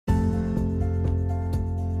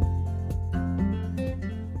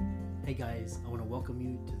Hey guys, I want to welcome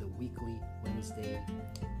you to the weekly Wednesday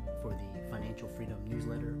for the Financial Freedom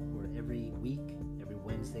newsletter, where every week, every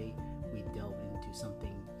Wednesday, we delve into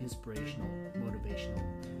something inspirational, motivational,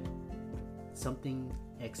 something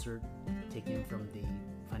excerpt taken from the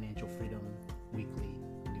Financial Freedom weekly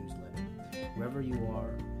newsletter. Wherever you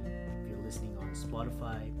are, if you're listening on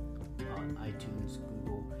Spotify, on iTunes,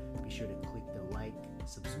 Google, be sure to click the like,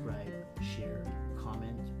 subscribe, share,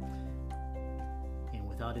 comment. And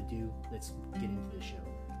without ado, let's get into the show.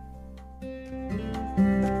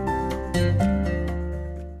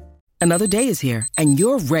 Another day is here, and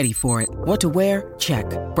you're ready for it. What to wear? Check.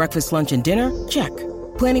 Breakfast, lunch, and dinner? Check.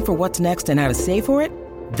 Planning for what's next and how to save for it?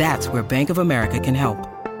 That's where Bank of America can help.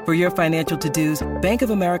 For your financial to-dos, Bank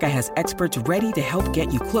of America has experts ready to help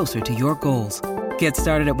get you closer to your goals. Get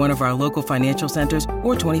started at one of our local financial centers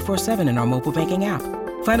or 24/7 in our mobile banking app.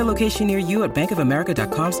 Find a location near you at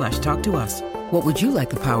bankofamerica.com/talktous. What would you like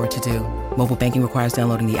the power to do? Mobile banking requires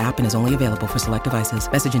downloading the app and is only available for select devices.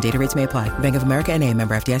 Message and data rates may apply. Bank of America N.A.,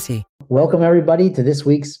 member FDIC. Welcome, everybody, to this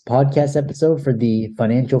week's podcast episode for the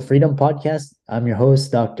Financial Freedom Podcast. I'm your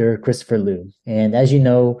host, Dr. Christopher Liu. And as you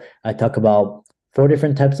know, I talk about 4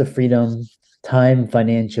 different types of freedom: time,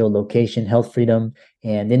 financial, location, health freedom.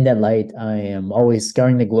 And in that light, I am always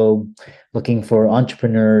scouring the globe, looking for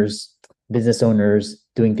entrepreneurs, business owners,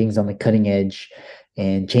 doing things on the cutting edge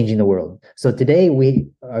and changing the world. So today we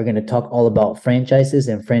are going to talk all about franchises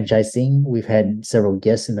and franchising. We've had several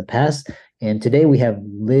guests in the past, and today we have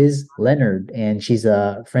Leonard, and she's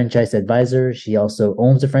a franchise advisor. She also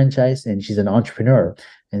owns a franchise, and she's an entrepreneur.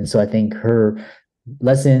 And so I think her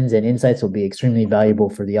lessons and insights will be extremely valuable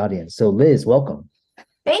for the audience. So Liz, welcome.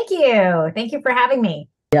 Thank you. Thank you for having me.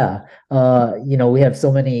 Yeah. You have so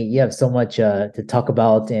much to talk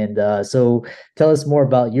about. And so tell us more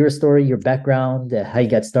about your story, your background, how you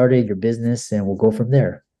got started, your business, and we'll go from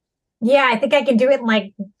there. Yeah, I think I can do it in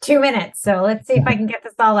like 2 minutes. So let's see if I can get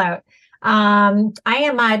this all out. I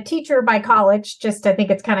am a teacher by college. I think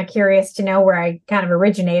it's kind of curious to know where I kind of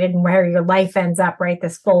originated and where your life ends up, right?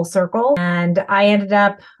 This full circle. And I ended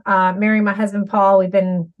up marrying my husband, Paul. We've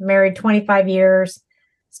been married 25 years.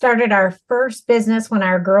 Started our first business when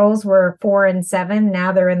our girls were 4 and 7.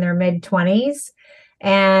 Now they're in their mid-20s.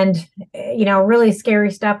 And, really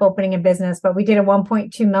scary stuff opening a business. But we did a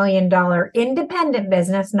 $1.2 million independent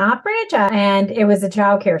business, not franchise. And it was a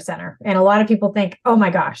childcare center. And a lot of people think, oh my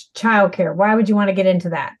gosh, childcare. Why would you want to get into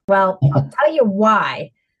that? Well, I'll tell you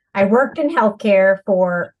why. I worked in healthcare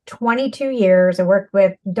for 22 years. I worked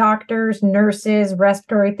with doctors, nurses,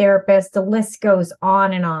 respiratory therapists. The list goes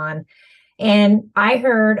on and on. And I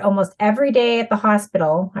heard almost every day at the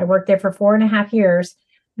hospital, I worked there for 4.5 years,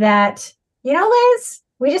 that, Liz,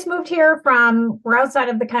 we just moved here we're outside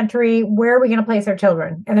of the country. Where are we going to place our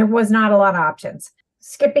children? And there was not a lot of options.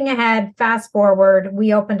 Skipping ahead, fast forward,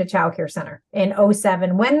 we opened a childcare center in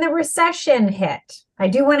 2007 when the recession hit. I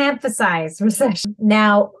do want to emphasize recession.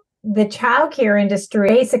 Now, the childcare industry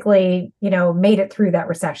basically, made it through that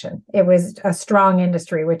recession. It was a strong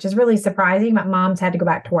industry, which is really surprising, but moms had to go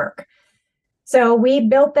back to work. So we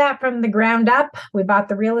built that from the ground up. We bought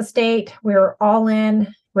the real estate. We were all in,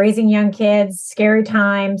 raising young kids, scary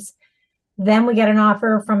times. Then we get an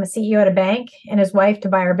offer from a CEO at a bank and his wife to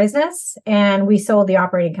buy our business, and we sold the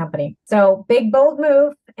operating company. So big, bold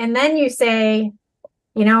move. And then you say,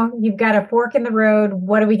 you've got a fork in the road.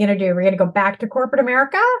 What are we going to do? We're going to go back to corporate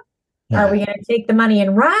America? Yeah. Are we going to take the money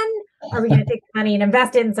and run? Are we going to take the money and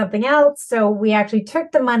invest it in something else? So we actually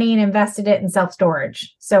took the money and invested it in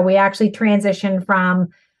self-storage. So we actually transitioned from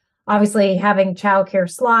obviously having childcare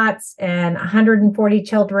slots and 140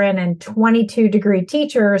 children and 22 degree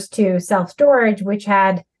teachers to self-storage, which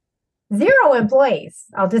had 0 employees.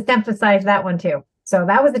 I'll just emphasize that one too. So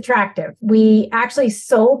that was attractive. We actually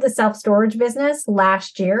sold the self-storage business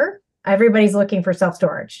last year. Everybody's looking for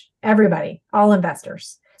self-storage. Everybody, all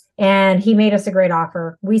investors. And he made us a great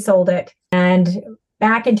offer. We sold it. And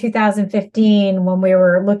back in 2015, when we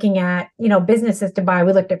were looking at, businesses to buy,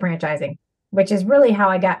 we looked at franchising, which is really how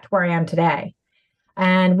I got to where I am today.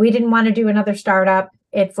 And we didn't want to do another startup.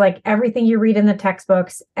 It's like everything you read in the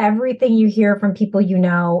textbooks, everything you hear from people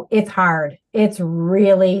it's hard. It's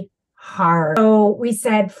really hard. So we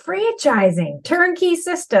said franchising, turnkey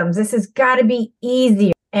systems. This has got to be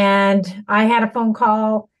easier. And I had a phone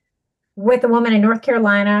call with a woman in North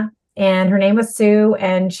Carolina, and her name was Sue.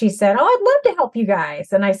 And she said, "Oh, I'd love to help you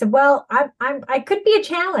guys." And I said, "Well, I could be a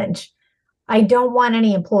challenge. I don't want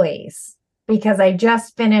any employees because I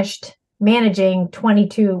just finished managing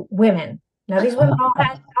 22 women." Now, these women all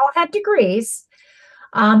had degrees,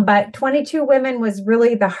 but 22 women was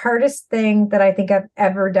really the hardest thing that I think I've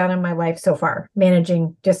ever done in my life so far,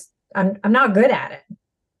 managing just I'm not good at it.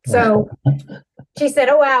 So she said,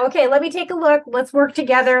 oh, wow. Okay, let me take a look. Let's work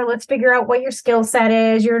together. Let's figure out what your skill set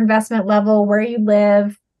is, your investment level, where you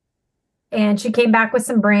live. And she came back with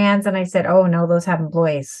some brands. And I said, oh, no, those have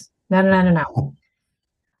employees. No.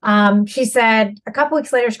 She said a couple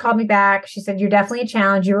weeks later, she called me back. She said, you're definitely a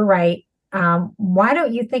challenge. You were right. Why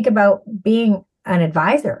don't you think about being an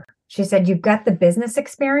advisor? She said, you've got the business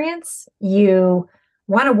experience. You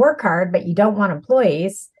want to work hard, but you don't want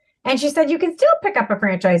employees. And she said, you can still pick up a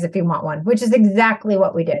franchise if you want one, which is exactly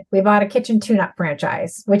what we did. We bought a kitchen tune-up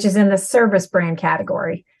franchise, which is in the service brand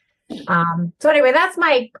category. So anyway, that's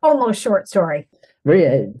my almost short story.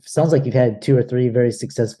 It sounds like you've had 2 or 3 very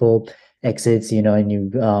successful exits, and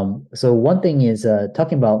you, so one thing is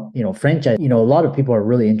talking about, franchise, a lot of people are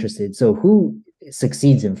really interested. So who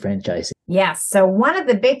succeeds in franchising? Yes. So one of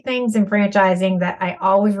the big things in franchising that I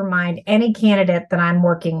always remind any candidate that I'm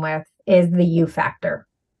working with is the U factor.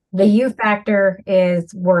 The U factor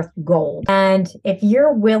is worth gold. And if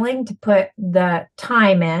you're willing to put the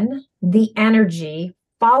time in, the energy,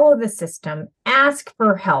 follow the system, ask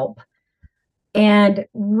for help, and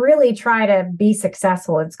really try to be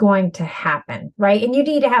successful, it's going to happen, right? And you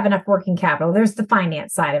need to have enough working capital. There's the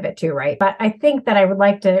finance side of it too, right? But I think that I would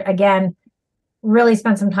like to, again, really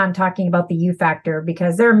spend some time talking about the U factor,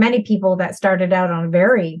 because there are many people that started out on a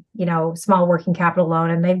very, small working capital loan,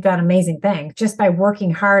 and they've done amazing things just by working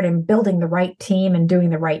hard and building the right team and doing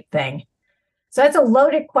the right thing. So it's a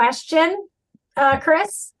loaded question,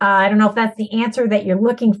 Chris. I don't know if that's the answer that you're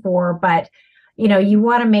looking for, but you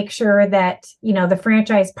want to make sure that, the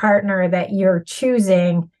franchise partner that you're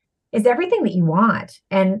choosing is everything that you want.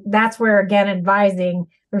 And that's where, again, advising,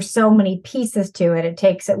 there's so many pieces to it. It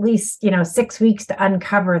takes at least, 6 weeks to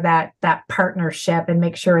uncover that partnership and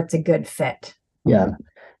make sure it's a good fit. Yeah.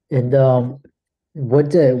 And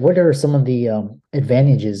what are some of the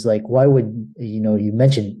advantages? Like, why would, you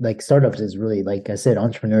mentioned like startups is really, like I said,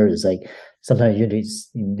 entrepreneurs, like sometimes you do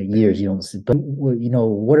in the years you don't see, but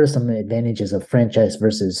what are some advantages of franchise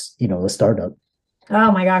versus, a startup?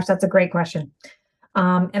 Oh my gosh, that's a great question.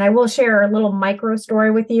 And I will share a little micro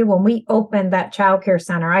story with you. When we opened that childcare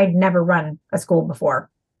center, I'd never run a school before,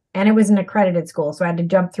 and it was an accredited school. So I had to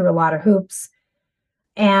jump through a lot of hoops,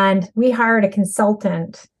 and we hired a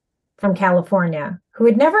consultant from California who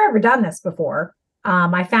had never ever done this before.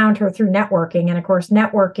 I found her through networking. And of course,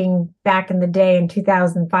 networking back in the day in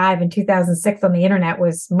 2005 and 2006 on the internet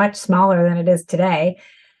was much smaller than it is today.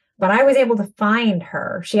 But I was able to find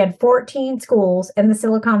her. She had 14 schools in the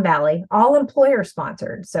Silicon Valley, all employer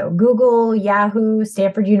sponsored. So Google, Yahoo,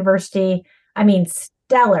 Stanford University,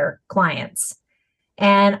 stellar clients.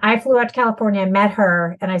 And I flew out to California and met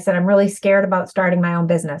her. And I said, I'm really scared about starting my own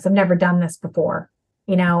business. I've never done this before.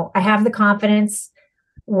 I have the confidence.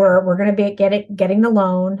 We're going to be getting the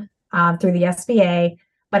loan through the SBA,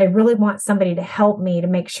 but I really want somebody to help me to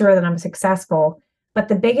make sure that I'm successful. But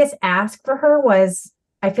the biggest ask for her was,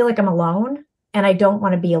 I feel like I'm alone and I don't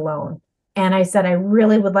want to be alone. And I said, I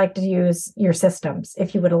really would like to use your systems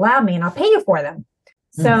if you would allow me, and I'll pay you for them.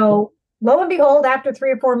 So lo and behold, after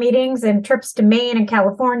 3 or 4 meetings and trips to Maine and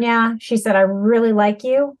California, she said, I really like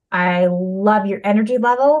you. I love your energy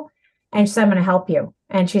level. And she said, I'm going to help you.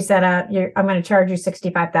 And she said, I'm going to charge you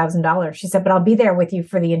 $65,000. She said, but I'll be there with you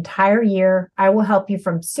for the entire year. I will help you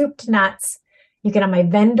from soup to nuts. You can have my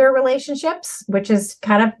vendor relationships, which is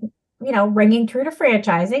kind of, ringing true to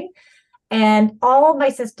franchising. And all my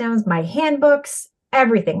systems, my handbooks,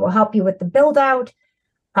 everything will help you with the build out,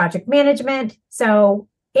 project management. So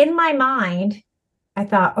in my mind, I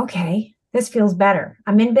thought, okay, this feels better.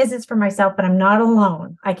 I'm in business for myself, but I'm not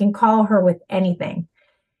alone. I can call her with anything.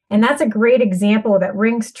 And that's a great example that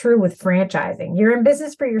rings true with franchising. You're in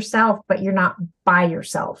business for yourself, but you're not by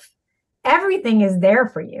yourself. Everything is there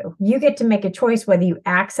for you. You get to make a choice whether you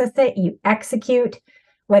access it, you execute,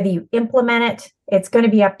 whether you implement it. It's going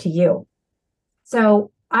to be up to you.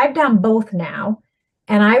 So I've done both now.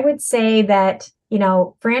 And I would say that,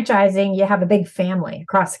 franchising, you have a big family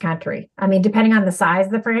across the country. Depending on the size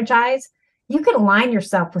of the franchise, you can align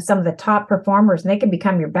yourself with some of the top performers and they can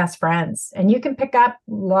become your best friends. And you can pick up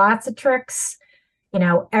lots of tricks,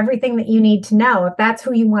 everything that you need to know if that's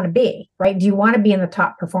who you want to be, right? Do you want to be in the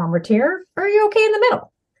top performer tier, or are you okay in the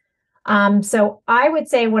middle? So I would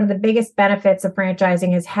say one of the biggest benefits of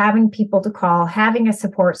franchising is having people to call, having a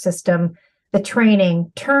support system, the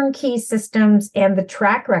training, turnkey systems, and the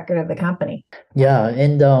track record of the company. Yeah.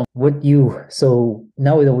 And so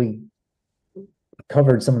now that we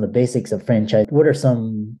covered some of the basics of franchise, what are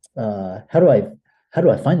some, how do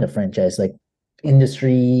I find the franchise? Like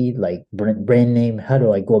industry, like brand name, how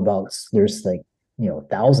do I go about, there's like,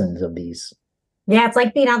 thousands of these. Yeah, it's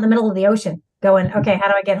like being out in the middle of the ocean going, okay, how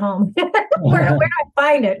do I get home? Where do I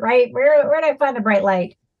find it, right? Where do I find the bright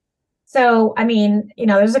light? So, I mean,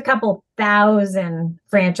 there's a couple thousand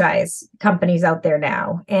franchise companies out there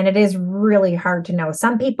now, and it is really hard to know.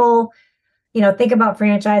 Some people, think about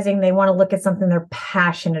franchising, they want to look at something they're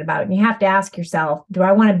passionate about. And you have to ask yourself, do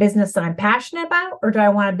I want a business that I'm passionate about, or do I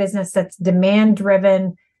want a business that's demand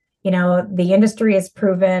driven? The industry is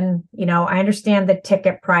proven, I understand the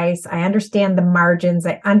ticket price. I understand the margins.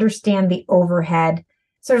 I understand the overhead.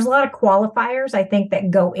 So there's a lot of qualifiers, I think,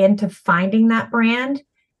 that go into finding that brand.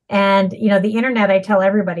 And, the internet, I tell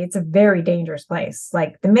everybody, it's a very dangerous place.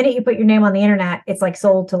 Like the minute you put your name on the internet, it's like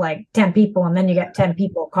sold to like 10 people, and then you get 10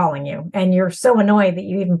 people calling you. And you're so annoyed that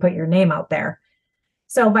you even put your name out there.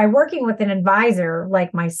 So by working with an advisor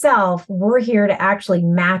like myself, we're here to actually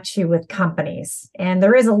match you with companies. And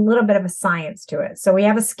there is a little bit of a science to it. So we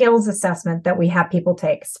have a skills assessment that we have people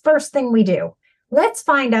take. First thing we do, let's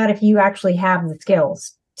find out if you actually have the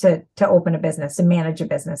skills to open a business and manage a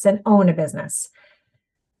business and own a business.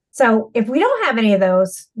 So if we don't have any of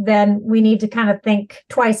those, then we need to kind of think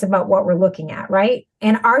twice about what we're looking at, right?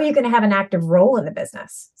 And are you going to have an active role in the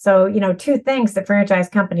business? So, two things that franchise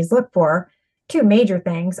companies look for, two major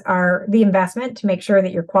things, are the investment to make sure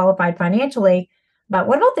that you're qualified financially. But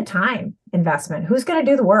what about the time investment? Who's going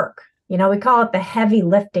to do the work? We call it the heavy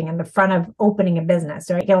lifting in the front of opening a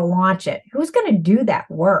business, right? You got to launch it. Who's going to do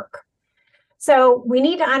that work? So we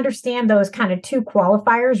need to understand those kind of two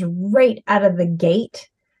qualifiers right out of the gate.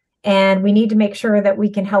 And we need to make sure that we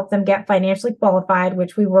can help them get financially qualified,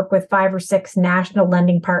 which we work with 5 or 6 national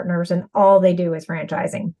lending partners, and all they do is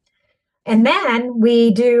franchising. And then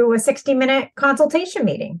we do a 60-minute consultation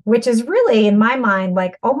meeting, which is really, in my mind,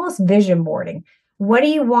 like almost vision boarding. What do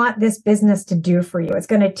you want this business to do for you? It's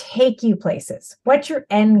going to take you places. What's your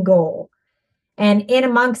end goal? And in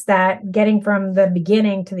amongst that, getting from the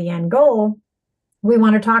beginning to the end goal, we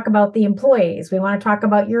want to talk about the employees. We want to talk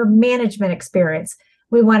about your management experience.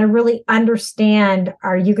 We want to really understand,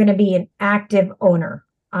 are you going to be an active owner?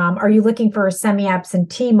 Are you looking for a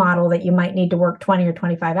semi-absentee model that you might need to work 20 or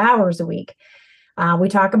 25 hours a week? We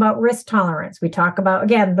talk about risk tolerance. We talk about,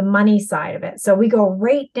 again, the money side of it. So we go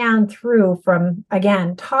right down through from,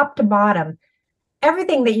 again, top to bottom,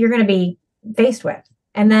 everything that you're going to be faced with.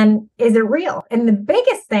 And then, is it real? And the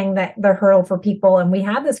biggest thing that the hurdle for people, and we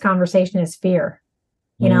had this conversation, is fear.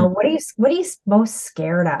 What are you most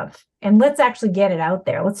scared of? And let's actually get it out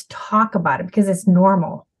there. Let's talk about it, because it's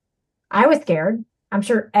normal. I was scared. I'm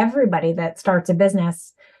sure everybody that starts a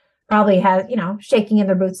business probably has, shaking in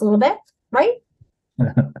their boots a little bit, right?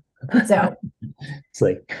 So it's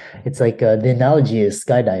like the analogy is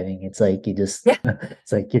skydiving. It's like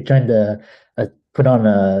it's like you're trying to put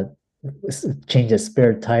on change a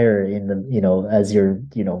spare tire in the, as you're,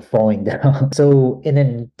 falling down. So, and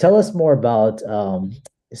then tell us more about,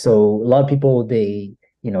 so a lot of people,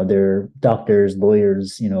 they're doctors,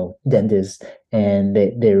 lawyers, dentists, and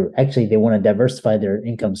they want to diversify their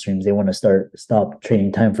income streams. They want to stop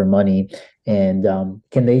trading time for money. And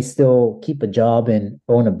can they still keep a job and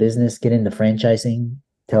own a business, get into franchising?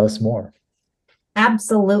 Tell us more.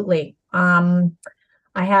 Absolutely. I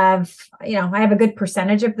have a good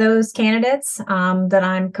percentage of those candidates that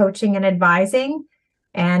I'm coaching and advising.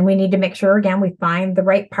 And we need to make sure, again, we find the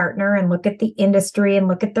right partner and look at the industry and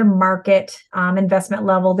look at their market investment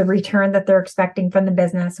level, the return that they're expecting from the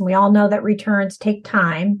business. And we all know that returns take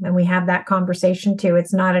time, and we have that conversation too.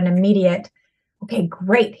 It's not an immediate, okay,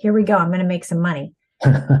 great, here we go, I'm going to make some money.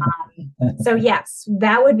 So yes,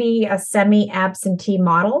 that would be a semi-absentee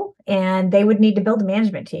model, and they would need to build a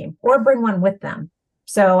management team or bring one with them.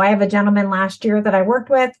 So I have a gentleman last year that I worked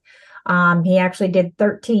with. He actually did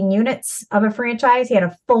 13 units of a franchise. He had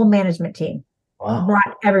a full management team. Wow.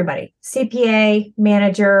 Brought everybody, CPA,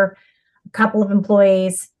 manager, a couple of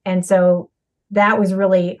employees. And so that was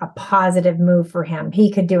really a positive move for him.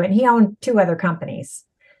 He could do it. And he owned 2 other companies.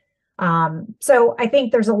 So I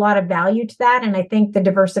think there's a lot of value to that. And I think the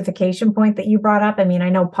diversification point that you brought up, I mean, I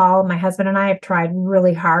know Paul, my husband, and I have tried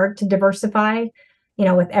really hard to diversify.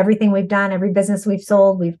 With everything we've done, every business we've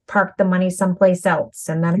sold, we've parked the money someplace else.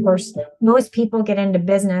 And then, of course, most people get into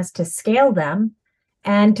business to scale them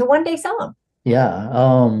and to one day sell them. Yeah.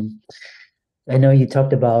 I know you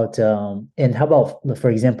talked about, and how about, for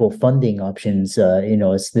example, funding options?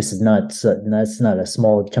 This is not a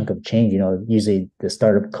small chunk of change. Usually the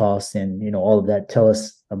startup costs and all of that. Tell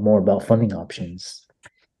us more about funding options.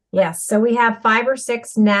 Yes. So we have 5 or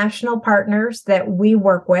 6 national partners that we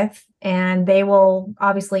work with, and they will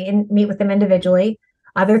obviously meet with them individually,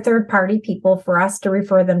 other third-party people for us to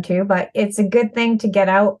refer them to. But it's a good thing to get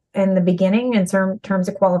out in the beginning in terms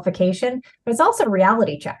of qualification, but it's also a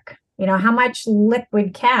reality check. How much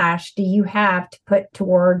liquid cash do you have to put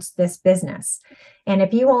towards this business? And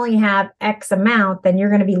if you only have X amount, then you're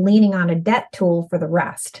going to be leaning on a debt tool for the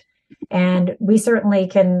rest. And we certainly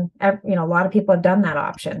can, a lot of people have done that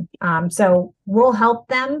option. So we'll help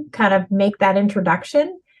them kind of make that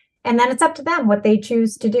introduction. And then it's up to them what they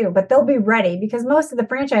choose to do. But they'll be ready because most of the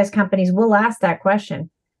franchise companies will ask that question.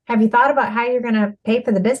 Have you thought about how you're going to pay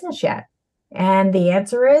for the business yet? And the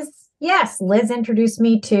answer is yes. Liz introduced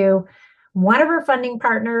me to one of her funding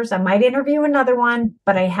partners. I might interview another one,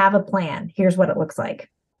 but I have a plan. Here's what it looks like.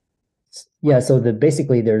 Yeah, so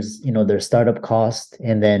basically there's startup cost,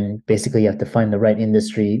 and then basically you have to find the right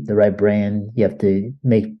industry, the right brand. You have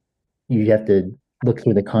to look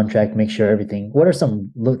through the contract, make sure everything. What are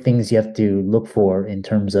some things you have to look for in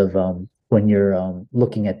terms of when you're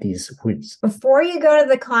looking at these routes? Before you go to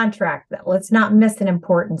the contract, let's not miss an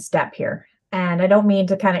important step here. And I don't mean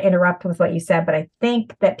to kind of interrupt with what you said, but I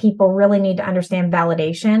think that people really need to understand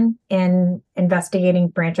validation in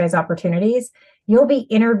investigating franchise opportunities. You'll be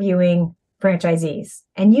interviewing franchisees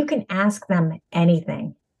and you can ask them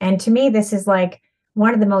anything. And to me, this is like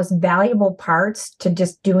one of the most valuable parts to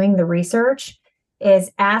just doing the research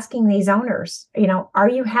is asking these owners, are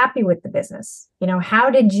you happy with the business? How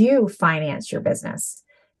did you finance your business?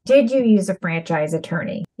 Did you use a franchise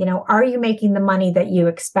attorney? Are you making the money that you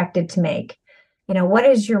expected to make? What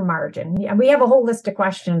is your margin? We have a whole list of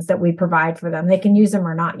questions that we provide for them. They can use them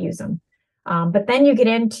or not use them. But then you get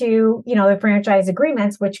into, the franchise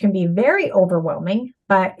agreements, which can be very overwhelming,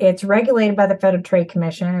 but it's regulated by the Federal Trade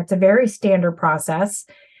Commission. It's a very standard process,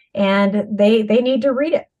 and they need to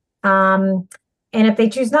read it. And if they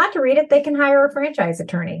choose not to read it, they can hire a franchise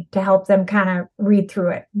attorney to help them kind of read through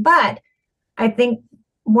it. But I think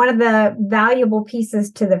one of the valuable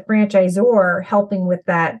pieces to the franchisor helping with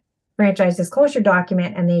that franchise disclosure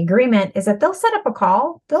document and the agreement is that they'll set up a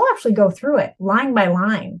call. They'll actually go through it line by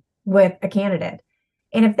line with a candidate.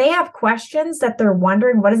 And if they have questions that they're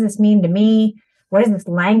wondering, what does this mean to me? What does this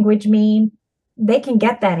language mean? They can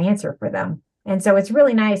get that answer for them. And so it's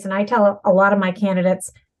really nice. And I tell a lot of my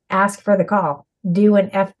candidates, ask for the call, do an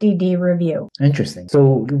FDD review. Interesting.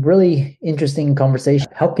 So really interesting conversation.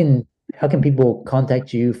 How can people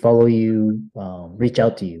contact you, follow you, reach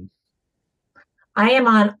out to you? I am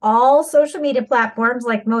on all social media platforms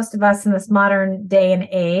like most of us in this modern day and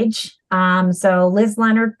age. So Liz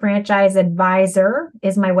Leonard Franchise Advisor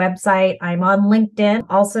is my website. I'm on LinkedIn,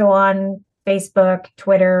 also on Facebook,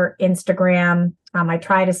 Twitter, Instagram. I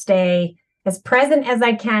try to stay as present as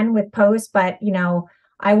I can with posts, but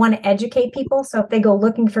I want to educate people. So if they go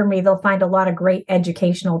looking for me, they'll find a lot of great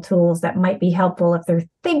educational tools that might be helpful if they're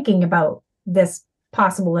thinking about this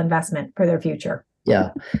possible investment for their future.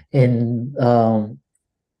 Yeah. And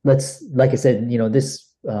like I said, this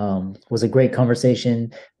was a great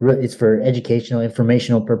conversation. It's for educational,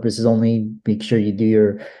 informational purposes only. Make sure you do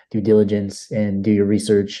your due diligence and do your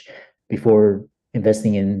research before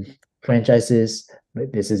investing in franchises.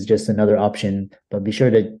 This is just another option, but be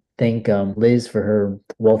sure to thank Liz for her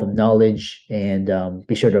wealth of knowledge, and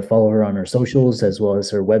be sure to follow her on her socials as well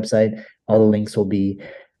as her website. All the links will be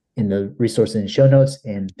in the resources and show notes.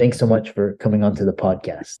 And thanks so much for coming on to the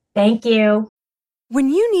podcast. Thank you. When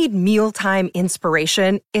you need mealtime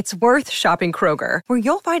inspiration, it's worth shopping Kroger, where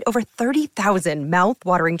you'll find over 30,000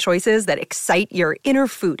 mouth-watering choices that excite your inner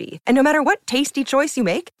foodie. And no matter what tasty choice you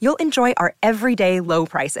make, you'll enjoy our everyday low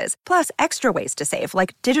prices, plus extra ways to save,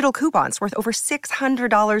 like digital coupons worth over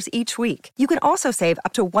 $600 each week. You can also save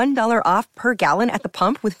up to $1 off per gallon at the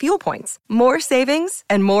pump with fuel points. More savings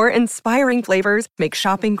and more inspiring flavors make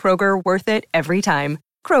shopping Kroger worth it every time.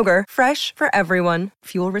 Kroger, fresh for everyone.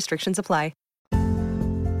 Fuel restrictions apply.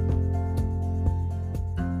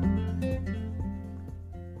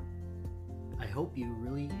 I hope you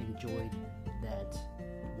really enjoyed that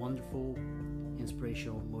wonderful,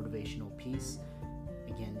 inspirational, motivational piece.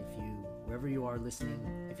 Again, wherever you are listening,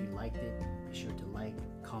 if you liked it, be sure to like,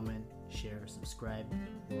 comment, share, subscribe.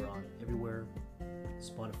 We're on everywhere: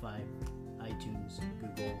 Spotify, iTunes,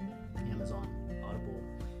 Google, Amazon, Audible.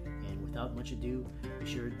 And without much ado, be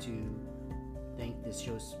sure to thank this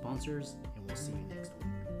show's sponsors, and we'll see you next week.